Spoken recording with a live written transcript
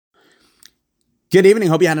Good evening.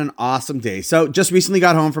 Hope you had an awesome day. So just recently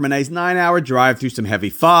got home from a nice 9-hour drive through some heavy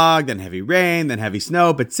fog, then heavy rain, then heavy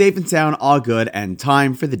snow, but safe and sound, all good, and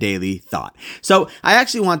time for the daily thought. So I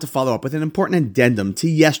actually want to follow up with an important addendum to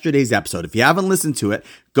yesterday's episode. If you haven't listened to it,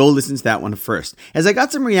 go listen to that one first, as I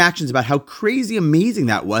got some reactions about how crazy amazing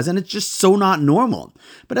that was, and it's just so not normal.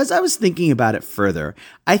 But as I was thinking about it further,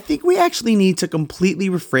 I think we actually need to completely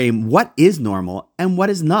reframe what is normal and what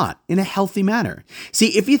is not in a healthy manner.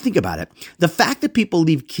 See, if you think about it, the fact that people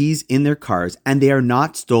leave keys in their cars and they are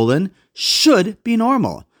not stolen should be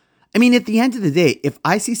normal. I mean, at the end of the day, if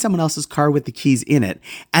I see someone else's car with the keys in it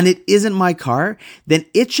and it isn't my car, then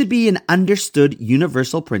it should be an understood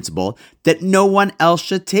universal principle that no one else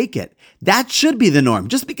should take it. That should be the norm.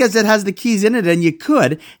 Just because it has the keys in it and you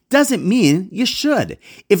could doesn't mean you should.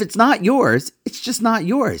 If it's not yours, it's just not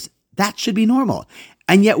yours. That should be normal.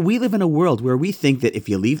 And yet we live in a world where we think that if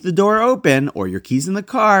you leave the door open or your keys in the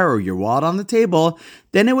car or your wallet on the table,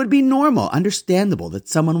 then it would be normal, understandable that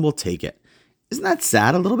someone will take it. Isn't that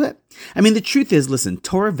sad a little bit? I mean, the truth is, listen,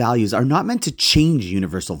 Torah values are not meant to change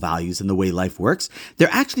universal values in the way life works. They're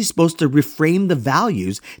actually supposed to reframe the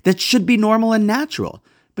values that should be normal and natural.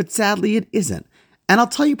 But sadly, it isn't. And I'll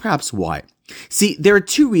tell you perhaps why. See, there are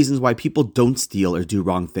two reasons why people don't steal or do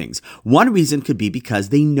wrong things. One reason could be because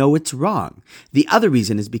they know it's wrong. The other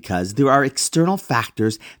reason is because there are external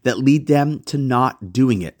factors that lead them to not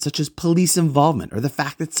doing it, such as police involvement or the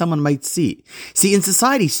fact that someone might see. See, in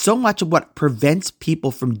society, so much of what prevents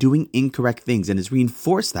people from doing incorrect things and is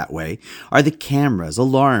reinforced that way are the cameras,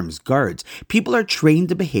 alarms, guards. People are trained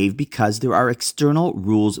to behave because there are external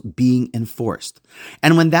rules being enforced.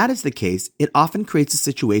 And when that is the case, it often creates a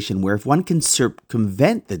situation where if one can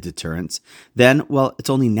circumvent the deterrence, then, well, it's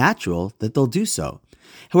only natural that they'll do so.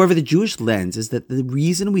 However, the Jewish lens is that the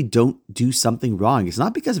reason we don't do something wrong is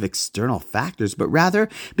not because of external factors, but rather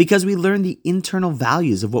because we learn the internal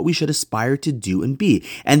values of what we should aspire to do and be.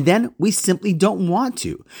 And then we simply don't want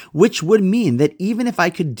to, which would mean that even if I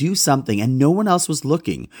could do something and no one else was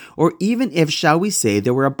looking, or even if, shall we say,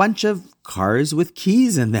 there were a bunch of cars with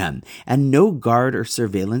keys in them and no guard or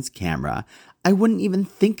surveillance camera, I wouldn't even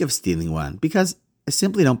think of stealing one because I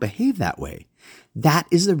simply don't behave that way. That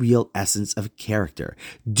is the real essence of character.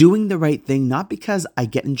 Doing the right thing, not because I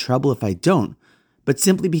get in trouble if I don't, but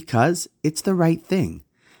simply because it's the right thing.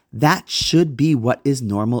 That should be what is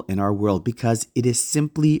normal in our world because it is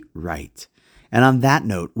simply right. And on that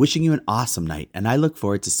note, wishing you an awesome night, and I look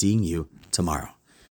forward to seeing you tomorrow.